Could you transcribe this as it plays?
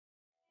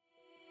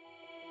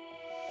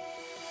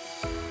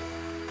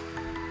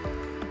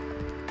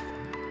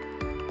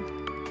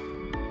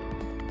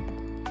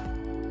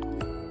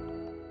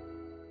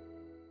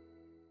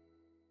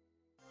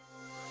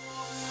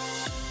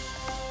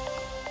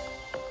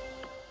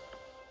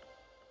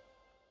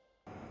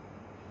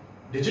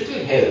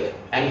Digital health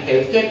and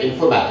healthcare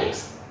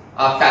informatics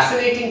are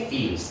fascinating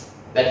fields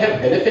that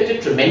have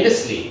benefited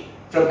tremendously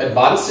from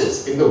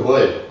advances in the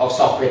world of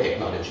software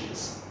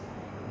technologies.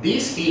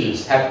 These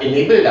fields have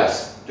enabled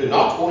us to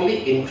not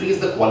only increase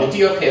the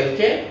quality of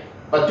healthcare,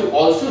 but to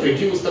also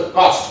reduce the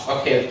cost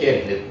of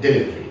healthcare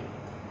delivery.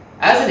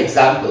 As an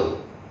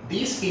example,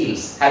 these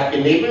fields have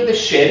enabled the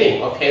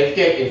sharing of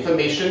healthcare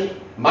information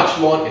much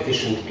more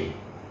efficiently.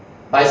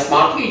 By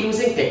smartly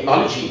using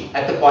technology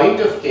at the point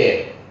of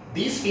care,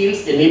 these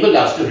fields enable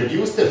us to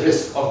reduce the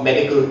risk of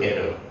medical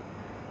error.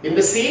 In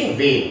the same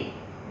vein,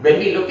 when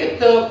we look at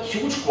the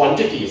huge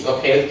quantities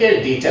of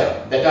healthcare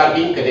data that are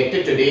being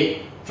collected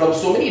today from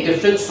so many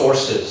different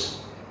sources,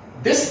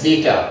 this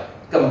data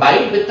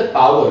combined with the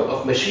power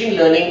of machine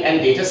learning and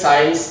data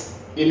science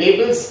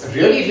enables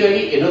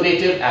really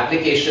innovative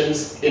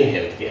applications in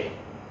healthcare.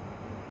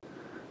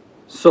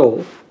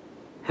 So,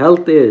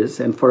 health is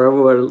and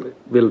forever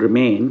will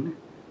remain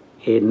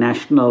a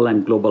national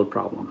and global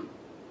problem.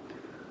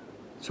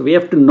 So we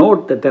have to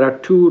note that there are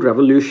two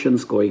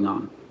revolutions going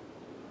on: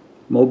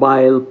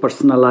 mobile,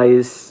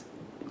 personalized,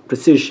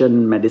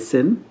 precision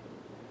medicine,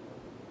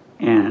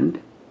 and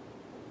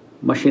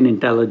machine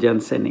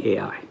intelligence and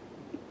AI.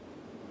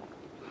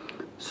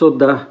 So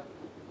the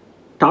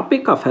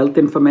topic of health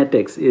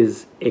informatics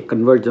is a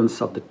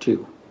convergence of the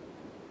two.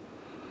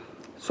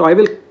 So I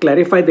will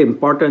clarify the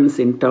importance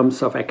in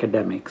terms of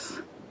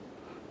academics.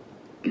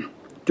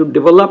 To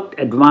develop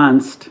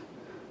advanced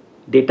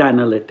data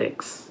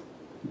analytics,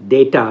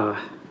 data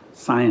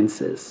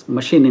sciences,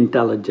 machine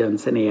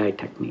intelligence, and AI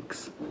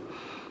techniques.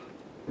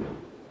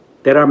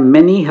 There are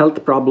many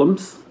health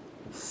problems: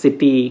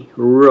 city,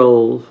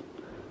 rural,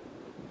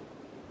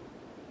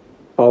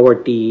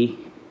 poverty,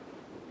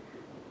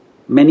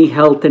 many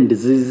health and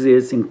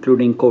diseases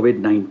including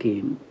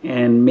COVID-19,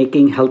 and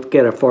making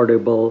healthcare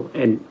affordable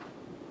and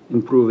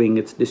improving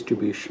its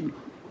distribution.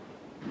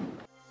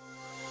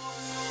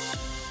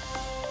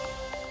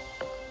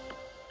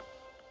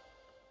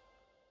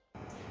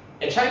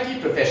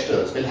 HIT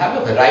professionals will have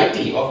a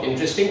variety of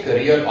interesting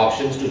career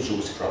options to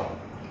choose from.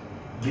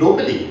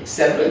 Globally,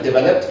 several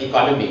developed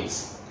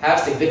economies have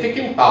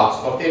significant parts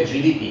of their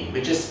GDP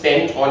which is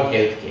spent on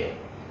healthcare,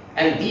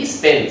 and these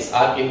spends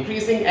are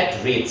increasing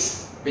at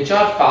rates which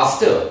are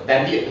faster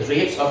than the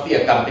rates of the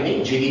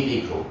accompanying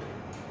GDP growth.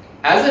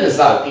 As a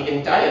result, the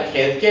entire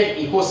healthcare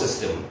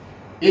ecosystem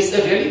is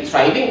a really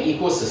thriving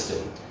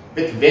ecosystem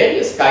with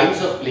various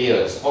kinds of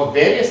players of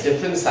various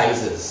different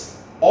sizes,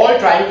 all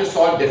trying to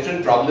solve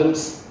different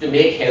problems to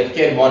make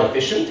healthcare more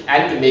efficient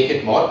and to make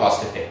it more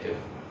cost effective.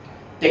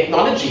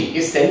 Technology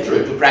is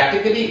central to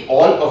practically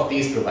all of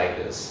these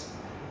providers.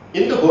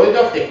 In the world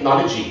of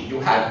technology, you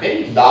have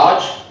very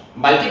large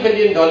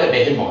multi-billion-dollar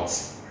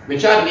behemoths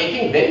which are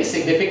making very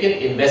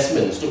significant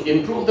investments to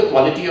improve the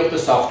quality of the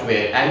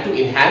software and to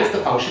enhance the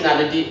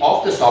functionality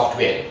of the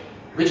software,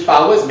 which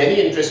powers many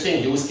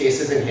interesting use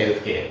cases in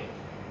healthcare.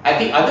 At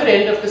the other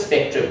end of the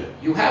spectrum,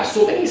 you have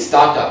so many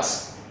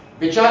startups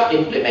which are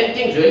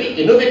implementing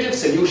really innovative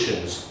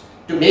solutions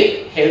to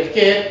make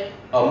healthcare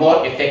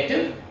more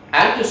effective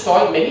and to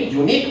solve many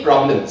unique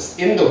problems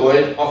in the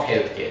world of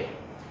healthcare.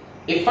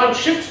 If one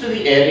shifts to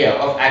the area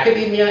of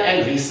academia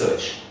and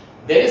research,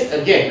 there is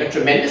again a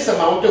tremendous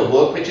amount of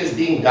work which is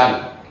being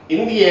done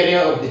in the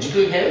area of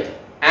digital health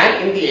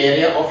and in the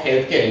area of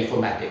healthcare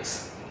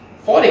informatics.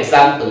 For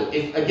example,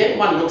 if again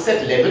one looks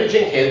at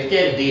leveraging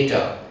healthcare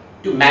data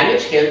to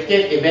manage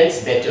healthcare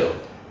events better,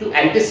 to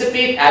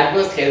anticipate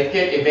adverse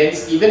healthcare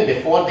events even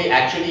before they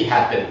actually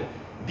happen,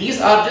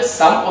 these are just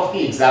some of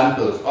the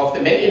examples of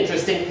the many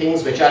interesting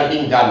things which are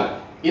being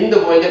done in the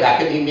world of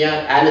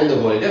academia and in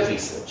the world of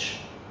research.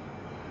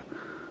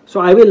 So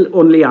I will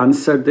only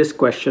answer this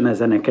question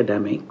as an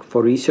academic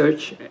for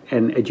research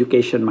and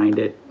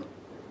education-minded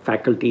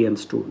faculty and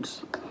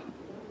students.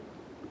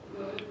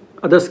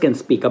 Others can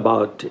speak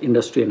about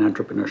industry and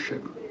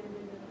entrepreneurship.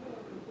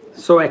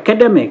 So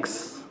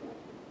academics,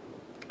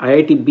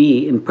 IIT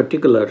B in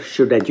particular,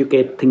 should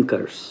educate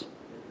thinkers,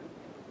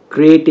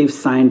 creative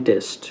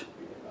scientists,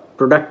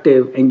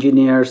 productive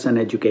engineers and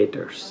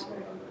educators.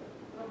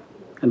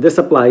 And this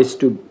applies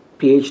to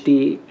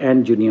PhD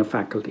and junior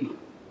faculty.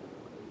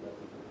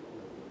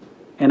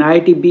 And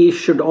IIT B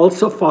should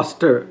also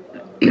foster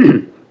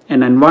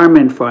an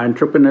environment for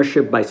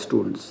entrepreneurship by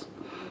students,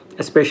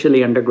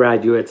 especially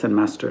undergraduates and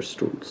master's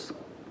students.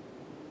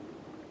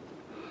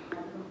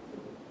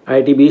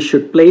 IIT B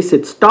should place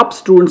its top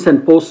students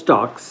and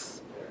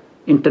postdocs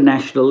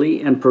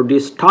internationally and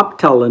produce top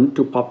talent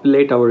to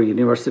populate our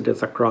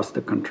universities across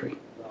the country.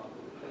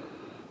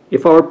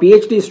 If our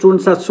PhD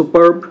students are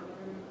superb,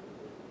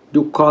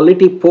 do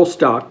quality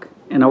postdoc,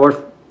 and our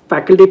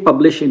faculty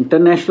publish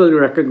internationally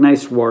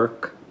recognized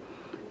work,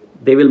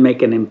 they will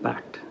make an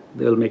impact.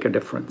 They will make a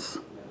difference.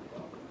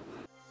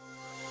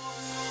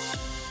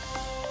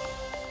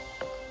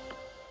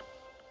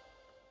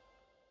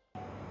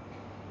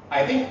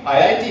 I think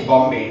IIT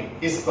Bombay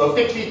is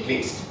perfectly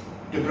placed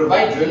to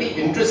provide really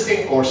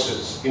interesting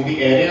courses in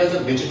the areas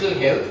of digital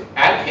health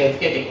and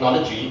healthcare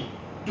technology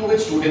to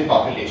its student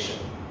population.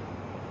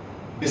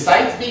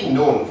 Besides being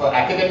known for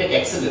academic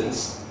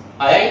excellence,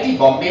 IIT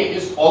Bombay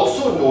is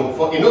also known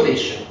for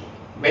innovation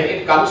when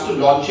it comes to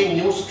launching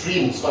new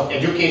streams of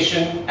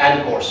education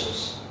and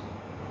courses.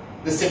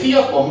 The city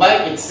of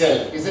Mumbai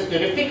itself is a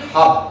terrific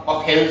hub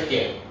of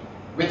healthcare,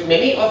 with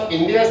many of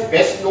India's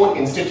best-known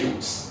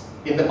institutes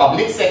in the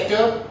public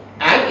sector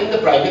and in the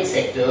private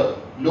sector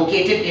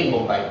located in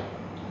Mumbai.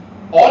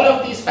 All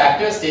of these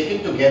factors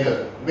taken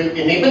together will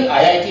enable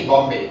IIT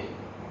Bombay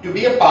to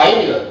be a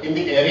pioneer in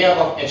the area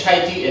of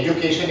HIT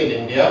education in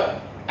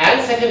India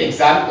and set an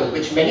example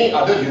which many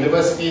other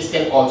universities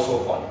can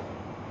also follow.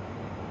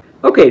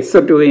 Okay, so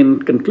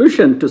in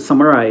conclusion, to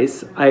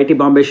summarize, IIT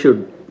Bombay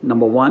should,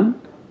 number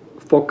one,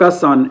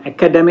 focus on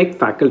academic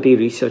faculty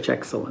research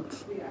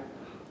excellence.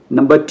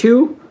 Number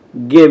two,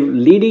 give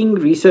leading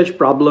research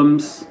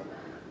problems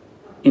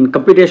in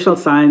computational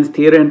science,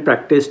 theory and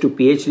practice to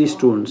PhD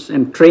students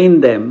and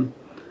train them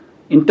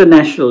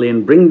internationally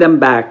and bring them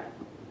back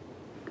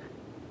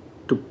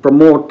to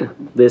promote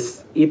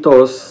this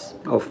ethos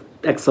of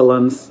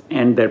excellence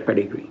and their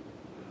pedigree.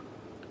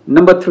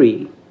 Number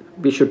three,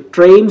 we should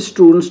train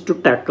students to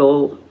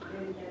tackle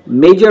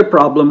major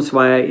problems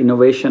via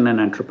innovation and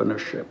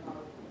entrepreneurship.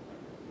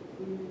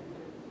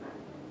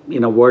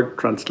 In a word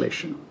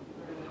translation.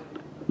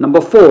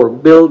 Number four,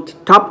 build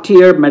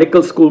top-tier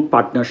medical school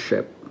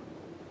partnership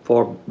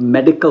for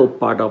medical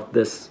part of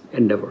this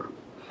endeavor.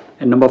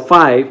 And number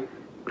five,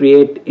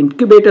 create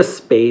incubator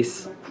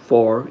space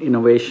for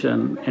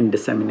innovation and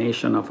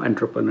dissemination of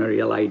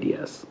entrepreneurial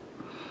ideas.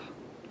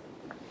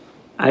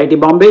 IIT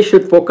Bombay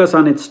should focus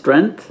on its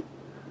strength,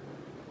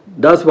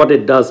 does what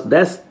it does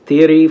best,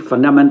 theory,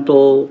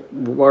 fundamental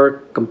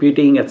work,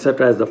 computing,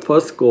 etc. as the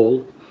first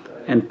goal,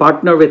 and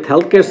partner with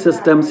healthcare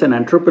systems and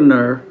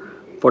entrepreneur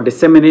for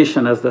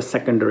dissemination as the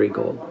secondary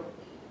goal.